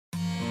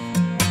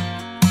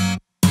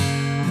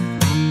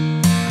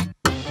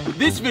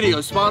This video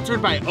is sponsored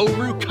by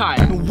Oru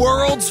Kayak,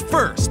 world's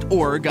first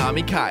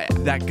origami kayak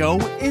that go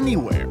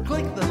anywhere.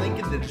 Click the link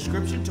in the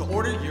description to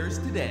order yours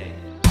today.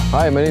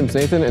 Hi, my name's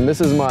Nathan, and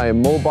this is my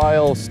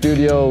mobile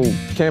studio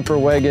camper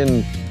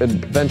wagon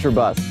adventure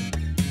bus.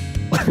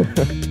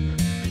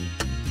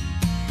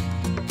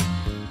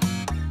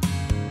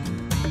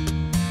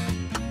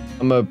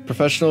 I'm a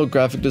professional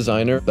graphic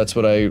designer. That's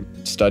what I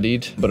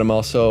studied, but I'm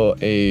also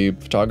a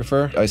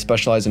photographer. I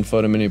specialize in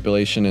photo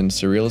manipulation and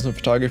surrealism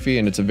photography,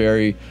 and it's a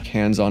very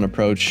hands-on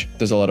approach.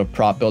 There's a lot of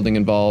prop building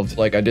involved.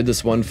 Like, I did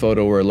this one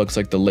photo where it looks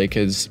like the lake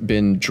has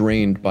been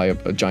drained by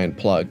a giant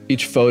plug.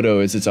 Each photo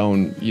is its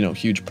own,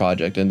 huge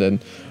project. And then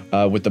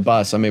with the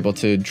bus, I'm able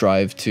to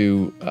drive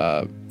to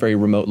very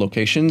remote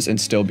locations and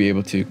still be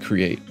able to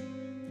create.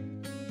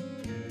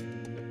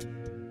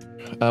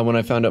 When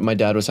I found out my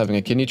dad was having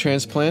a kidney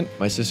transplant,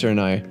 my sister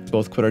and I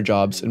both quit our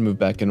jobs and moved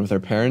back in with our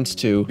parents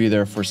to be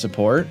there for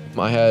support.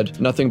 I had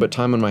nothing but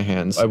time on my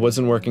hands. I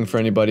wasn't working for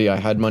anybody. I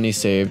had money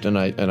saved, and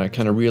I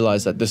kind of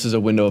realized that this is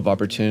a window of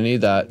opportunity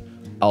that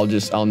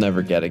I'll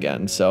never get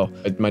again. So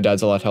my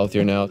dad's a lot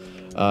healthier now.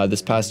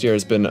 This past year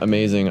has been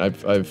amazing.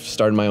 I've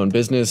started my own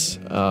business.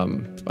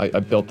 I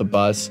built the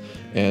bus,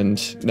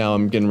 and now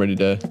I'm getting ready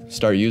to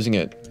start using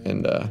it,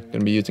 and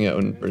gonna be using it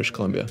in British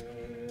Columbia.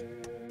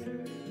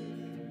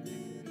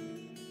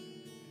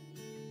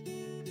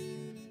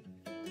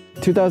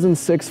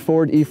 2006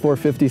 Ford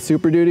E450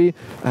 Super Duty. It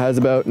has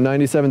about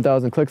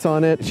 97,000 clicks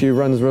on it. She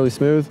runs really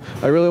smooth.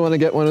 I really want to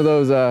get one of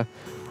those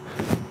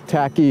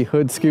tacky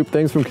hood scoop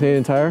things from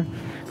Canadian Tire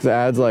because it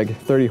adds like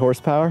 30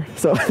 horsepower.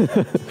 So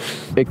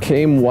it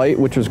came white,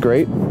 which was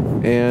great,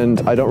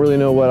 and I don't really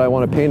know what I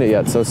want to paint it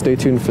yet, so stay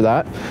tuned for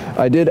that.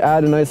 I did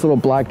add a nice little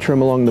black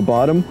trim along the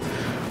bottom.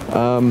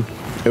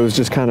 It was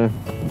just kind of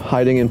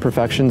hiding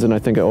imperfections, and I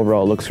think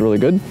overall it looks really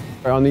good.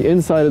 On the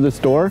inside of this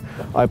door,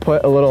 I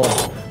put a little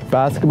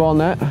basketball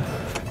net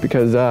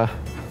because I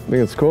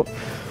think it's cool.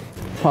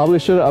 Probably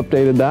should have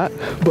updated that,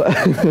 but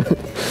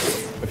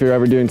if you're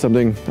ever doing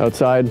something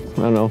outside,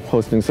 I don't know,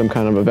 hosting some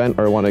kind of event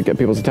or want to get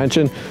people's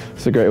attention,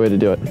 it's a great way to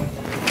do it.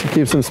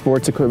 Keep some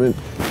sports equipment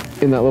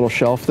in that little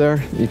shelf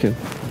there. You can,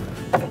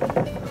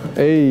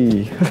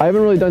 hey. I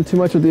haven't really done too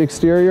much with the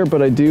exterior,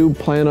 but I do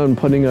plan on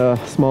putting a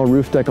small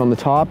roof deck on the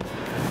top.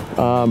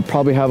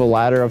 Probably have a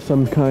ladder of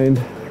some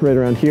kind right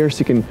around here so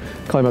you can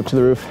climb up to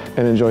the roof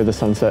and enjoy the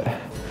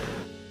sunset.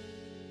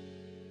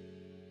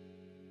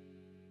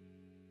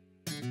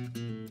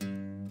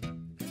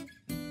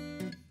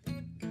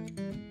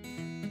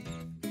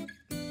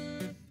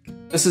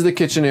 This is the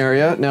kitchen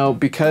area. Now,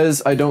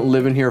 because I don't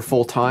live in here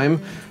full time,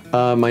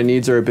 my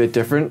needs are a bit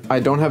different. I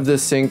don't have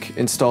this sink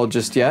installed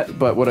just yet,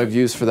 but what I've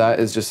used for that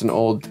is just an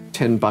old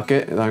tin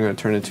bucket that I'm gonna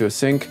turn into a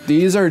sink.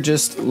 These are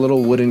just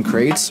little wooden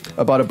crates.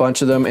 I bought a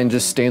bunch of them and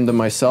just stained them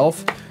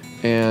myself,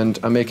 and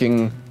I'm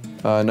making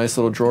nice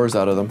little drawers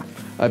out of them.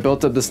 I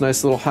built up this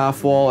nice little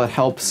half wall. It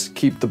helps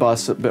keep the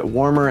bus a bit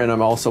warmer, and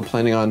I'm also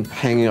planning on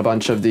hanging a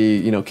bunch of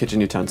the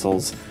kitchen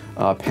utensils,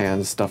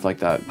 pans, stuff like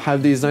that.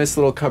 Have these nice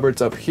little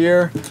cupboards up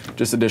here,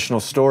 just additional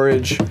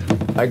storage.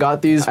 I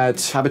got these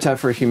at Habitat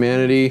for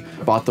Humanity.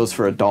 Bought those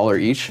for $1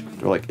 each.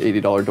 They're like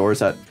 $80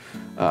 doors at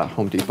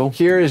Home Depot.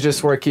 Here is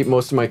just where I keep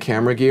most of my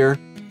camera gear.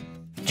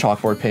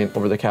 Chalkboard paint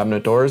over the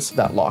cabinet doors.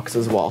 That locks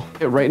as well.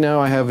 Right now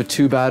I have a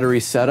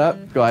 2-battery setup.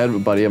 I had a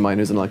buddy of mine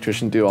who's an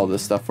electrician do all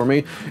this stuff for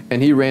me,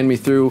 and he ran me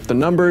through the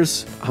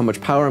numbers, how much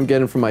power I'm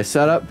getting from my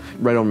setup,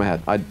 right over my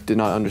head. I did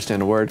not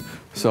understand a word,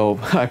 so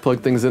I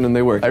plugged things in and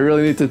they work. I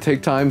really need to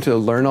take time to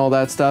learn all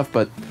that stuff,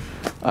 but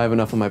I have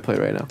enough on my plate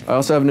right now. I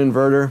also have an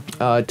inverter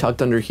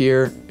tucked under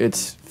here.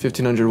 It's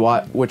 1500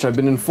 watt, which I've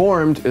been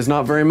informed is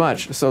not very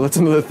much, so that's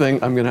another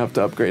thing I'm gonna have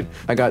to upgrade.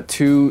 I got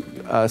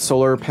 2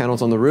 solar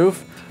panels on the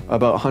roof,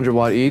 about 100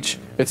 watt each.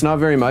 It's not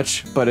very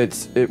much, but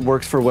it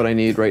works for what I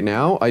need right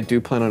now. I do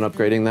plan on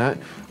upgrading that.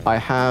 I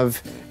have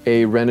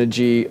a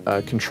Renogy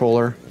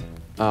controller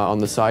on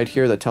the side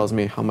here that tells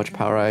me how much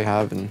power I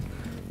have and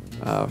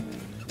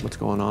what's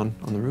going on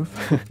the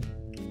roof.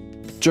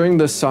 During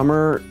the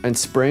summer and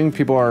spring,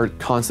 people are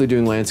constantly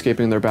doing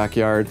landscaping in their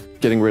backyard,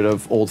 getting rid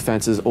of old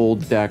fences,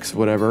 old decks,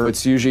 whatever.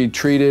 It's usually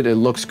treated, it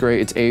looks great,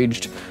 it's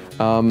aged.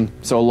 So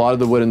a lot of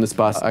the wood in this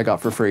bus I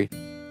got for free.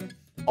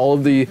 All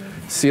of the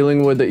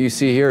ceiling wood that you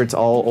see here, it's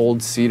all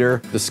old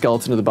cedar. The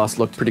skeleton of the bus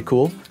looked pretty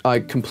cool. I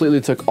completely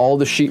took all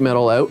the sheet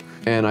metal out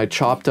and I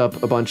chopped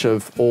up a bunch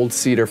of old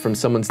cedar from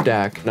someone's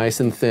deck,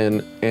 nice and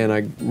thin, and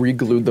I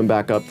re-glued them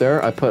back up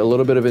there. I put a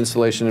little bit of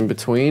insulation in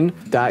between.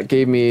 That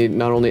gave me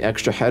not only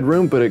extra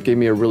headroom, but it gave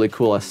me a really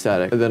cool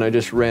aesthetic. And then I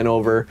just ran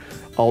over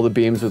all the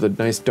beams with a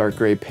nice dark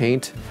gray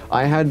paint.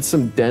 I had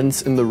some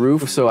dents in the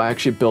roof, so I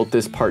actually built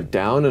this part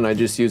down and I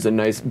just used a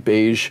nice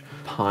beige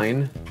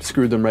pine,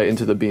 screwed them right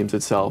into the beams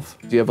itself.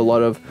 You have a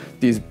lot of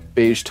these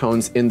beige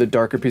tones in the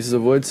darker pieces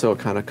of wood, so it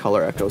kind of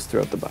color echoes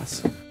throughout the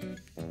bus.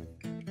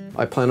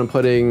 I plan on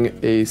putting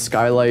a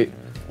skylight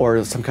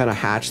or some kind of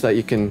hatch that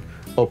you can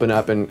open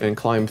up and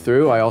climb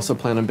through. I also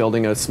plan on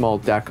building a small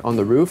deck on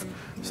the roof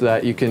so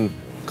that you can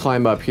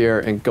climb up here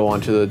and go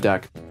onto the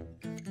deck.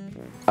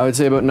 I would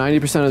say about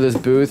 90% of this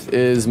booth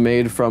is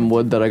made from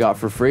wood that I got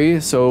for free.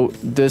 So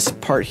this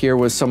part here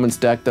was someone's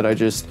deck that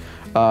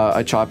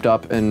I chopped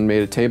up and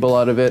made a table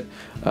out of it.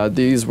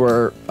 These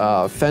were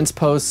fence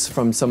posts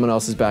from someone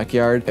else's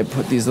backyard. I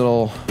put these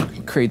little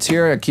crates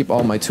here. I keep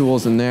all my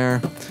tools in there,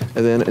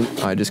 and then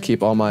I just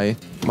keep all my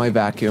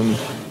vacuum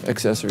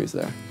accessories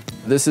there.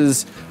 This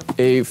is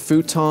a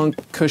futon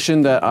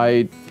cushion that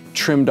I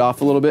trimmed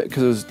off a little bit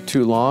because it was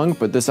too long,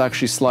 but this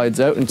actually slides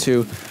out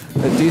into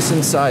a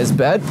decent sized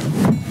bed,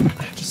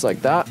 just like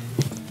that.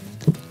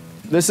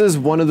 This is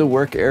one of the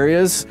work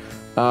areas.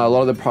 A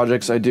lot of the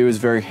projects I do is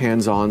very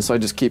hands-on, so I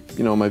just keep,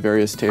 you know, my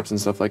various tapes and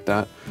stuff like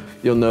that.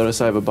 You'll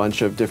notice I have a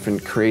bunch of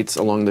different crates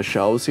along the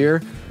shelves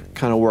here,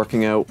 kind of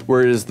working out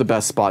where is the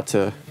best spot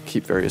to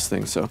keep various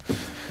things. So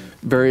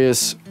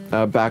various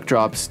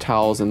backdrops,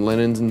 towels, and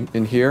linens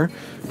in here.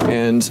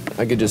 And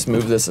I could just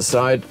move this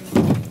aside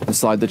and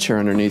slide the chair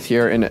underneath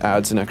here, and it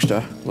adds an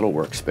extra little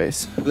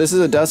workspace. This is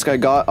a desk I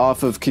got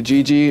off of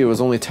Kijiji. It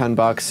was only 10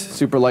 bucks,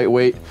 super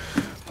lightweight,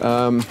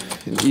 and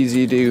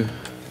easy to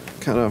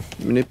kind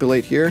of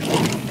manipulate here.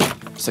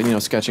 Just like, you know,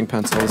 sketching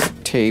pencils,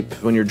 tape.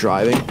 When you're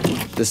driving,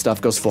 this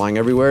stuff goes flying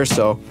everywhere,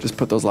 so just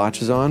put those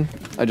latches on.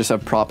 I just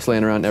have props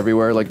laying around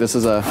everywhere. Like this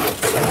is a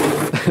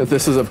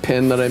this is a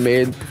pin that I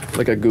made,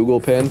 like a Google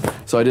pin.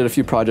 So I did a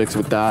few projects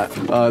with that.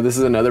 This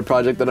is another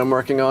project that I'm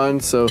working on.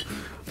 So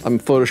I'm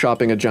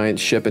photoshopping a giant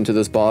ship into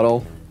this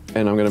bottle,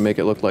 and I'm gonna make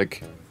it look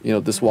like, you know,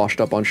 this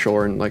washed up on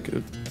shore and like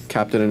a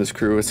captain and his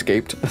crew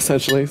escaped,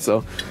 essentially.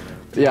 So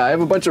yeah, I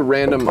have a bunch of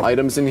random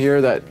items in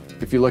here that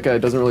if you look at it,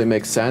 doesn't really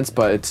make sense,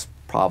 but it's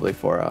probably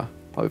for an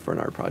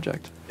art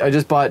project. I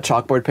just bought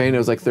chalkboard paint. It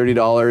was like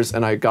 $30,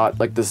 and I got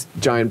like this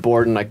giant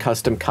board and I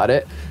custom cut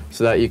it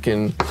so that you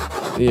can,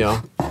 you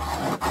know,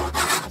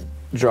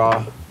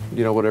 draw,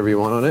 you know, whatever you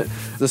want on it.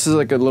 This is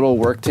like a little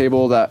work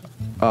table that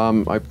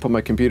I put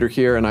my computer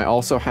here, and I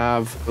also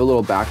have a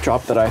little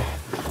backdrop that I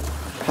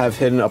have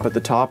hidden up at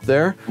the top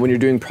there. When you're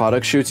doing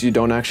product shoots, you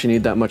don't actually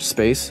need that much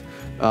space,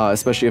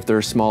 especially if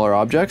they're smaller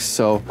objects.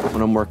 So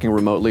when I'm working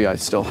remotely, I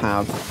still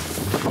have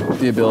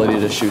the ability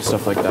to shoot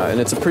stuff like that. And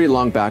it's a pretty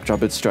long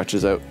backdrop. It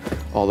stretches out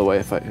all the way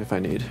if I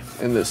need.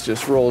 And this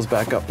just rolls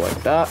back up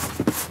like that.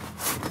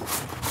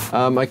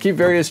 I keep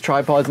various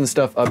tripods and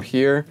stuff up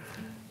here.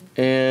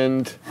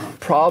 And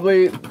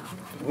probably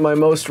my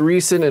most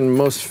recent and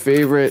most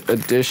favorite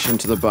addition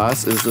to the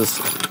bus is this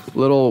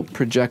little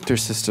projector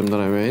system that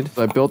I made.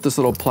 I built this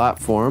little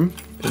platform,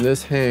 and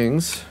this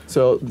hangs.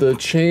 So the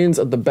chains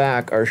at the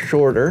back are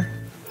shorter,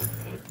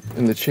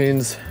 and the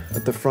chains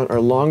at the front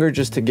are longer,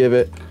 just to give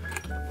it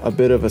a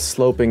bit of a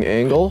sloping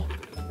angle.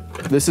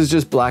 This is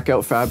just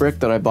blackout fabric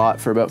that I bought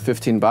for about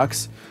 15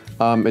 bucks.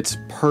 It's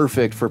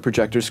perfect for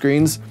projector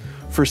screens.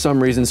 For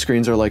some reason,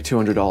 screens are like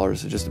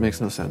 $200. It just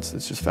makes no sense.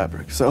 It's just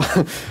fabric. So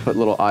put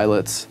little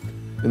eyelets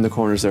in the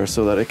corners there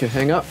so that it can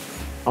hang up.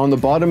 On the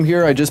bottom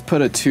here, I just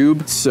put a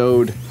tube,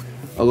 sewed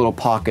a little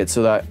pocket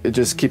so that it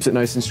just keeps it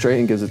nice and straight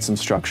and gives it some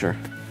structure.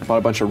 Bought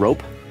a bunch of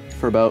rope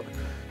for about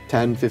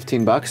 10,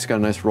 15 bucks. Got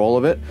a nice roll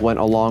of it. Went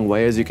a long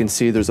way. As you can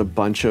see, there's a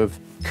bunch of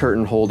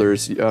curtain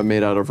holders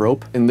made out of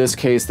rope. In this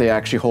case, they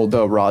actually hold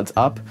the rods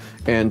up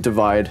and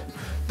divide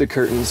the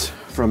curtains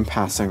from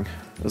passing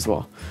as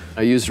well.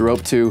 I used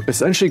rope to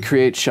essentially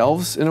create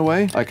shelves in a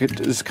way. I could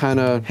just kind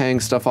of hang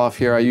stuff off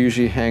here. I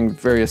usually hang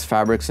various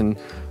fabrics and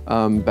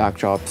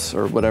backdrops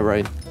or whatever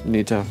I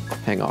need to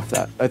hang off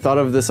that. I thought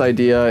of this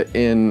idea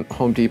in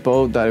Home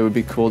Depot that it would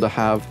be cool to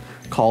have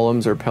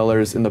columns or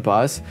pillars in the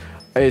bus.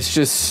 It's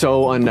just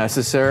so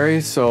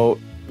unnecessary, so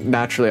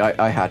naturally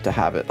I had to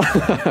have it.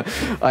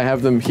 I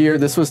have them here.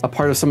 This was a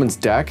part of someone's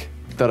deck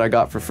that I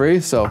got for free,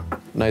 so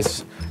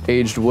nice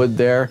aged wood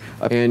there.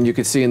 And you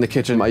can see in the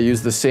kitchen, I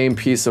used the same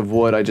piece of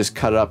wood. I just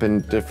cut it up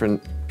in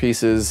different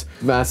pieces.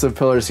 Massive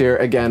pillars here,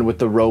 again, with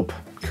the rope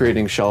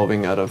creating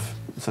shelving out of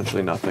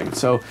essentially nothing.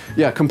 So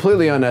yeah,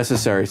 completely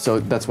unnecessary. So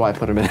that's why I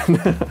put them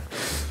in.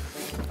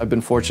 I've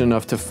been fortunate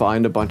enough to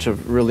find a bunch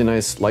of really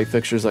nice light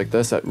fixtures like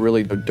this at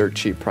really dirt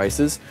cheap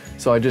prices.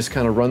 So I just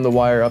kind of run the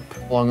wire up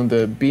along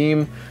the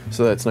beam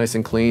so that it's nice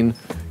and clean.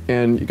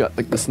 And you got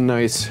like this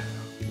nice,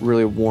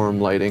 really warm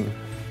lighting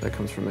that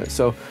comes from it.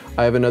 So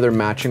I have another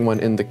matching one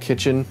in the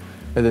kitchen,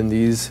 and then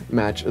these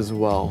match as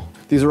well.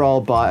 These are all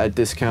bought at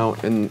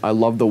discount, and I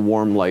love the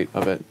warm light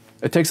of it.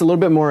 It takes a little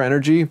bit more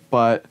energy,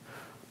 but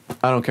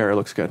I don't care, it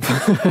looks good.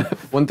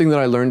 One thing that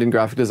I learned in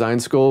graphic design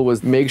school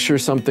was make sure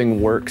something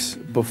works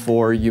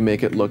before you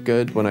make it look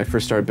good. When I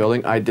first started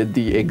building, I did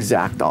the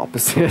exact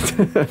opposite.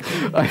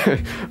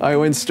 I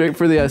went straight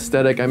for the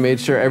aesthetic. I made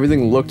sure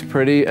everything looked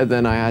pretty, and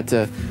then I had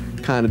to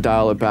kind of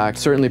dial it back.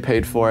 Certainly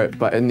paid for it,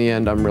 but in the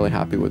end, I'm really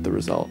happy with the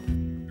result.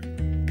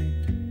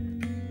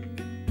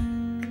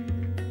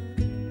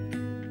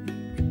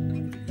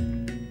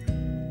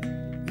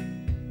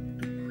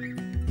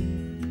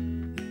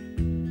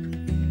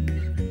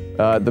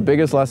 The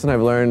biggest lesson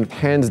I've learned,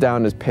 hands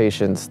down, is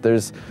patience.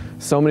 There's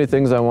so many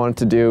things I wanted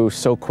to do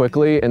so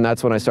quickly, and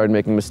that's when I started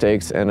making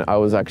mistakes, and I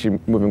was actually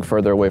moving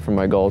further away from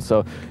my goal.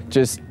 So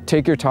just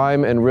take your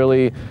time and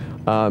really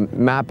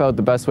Map out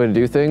the best way to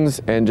do things,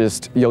 and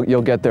just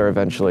you'll get there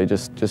eventually.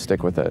 Just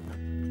stick with it.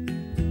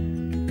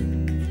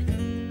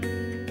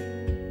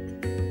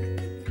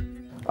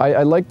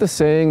 I like the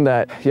saying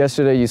that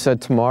yesterday you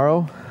said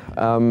tomorrow.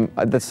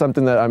 That's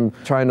something that I'm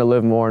trying to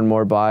live more and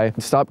more by.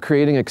 Stop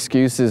creating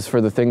excuses for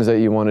the things that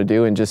you want to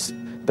do, and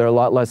they're a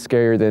lot less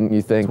scary than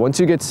you think. Once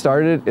you get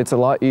started, it's a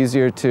lot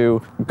easier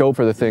to go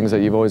for the things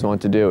that you've always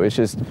wanted to do. It's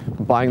just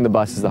buying the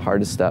bus is the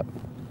hardest step.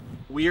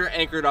 We are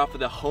anchored off of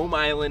the home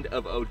island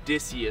of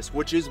Odysseus,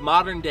 which is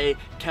modern-day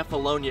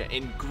Kefalonia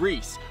in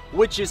Greece,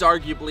 which is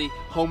arguably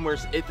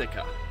Homer's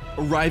Ithaca.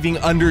 Arriving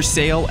under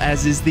sail,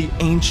 as is the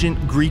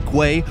ancient Greek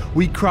way,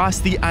 we cross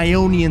the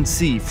Ionian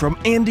Sea from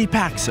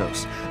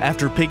Antipaxos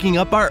after picking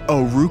up our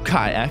Oru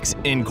kayaks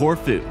in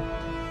Corfu.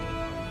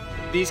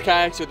 These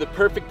kayaks are the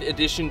perfect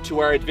addition to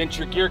our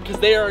adventure gear because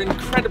they are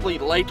incredibly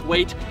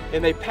lightweight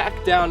and they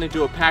pack down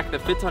into a pack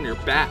that fits on your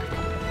back.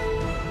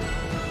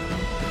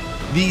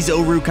 These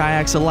Oru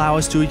kayaks allow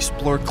us to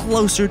explore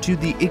closer to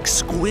the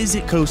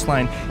exquisite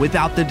coastline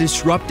without the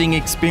disrupting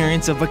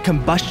experience of a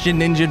combustion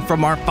engine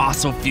from our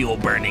fossil fuel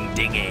burning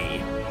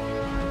dinghy.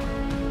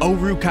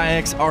 Oru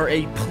kayaks are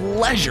a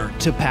pleasure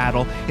to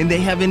paddle, and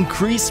they have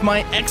increased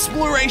my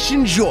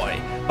exploration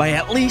joy by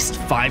at least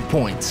 5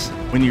 points.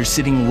 When you're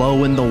sitting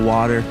low in the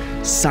water,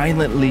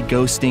 silently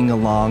ghosting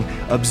along,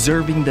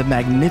 observing the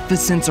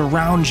magnificence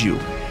around you,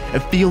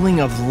 a feeling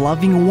of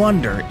loving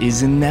wonder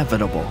is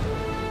inevitable.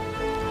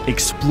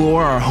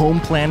 Explore our home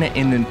planet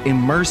in an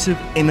immersive,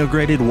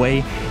 integrated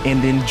way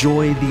and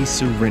enjoy the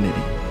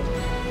serenity.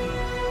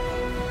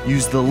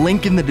 Use the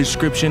link in the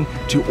description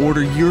to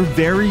order your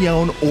very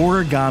own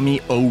origami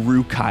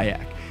Oru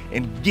kayak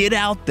and get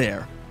out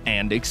there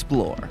and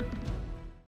explore.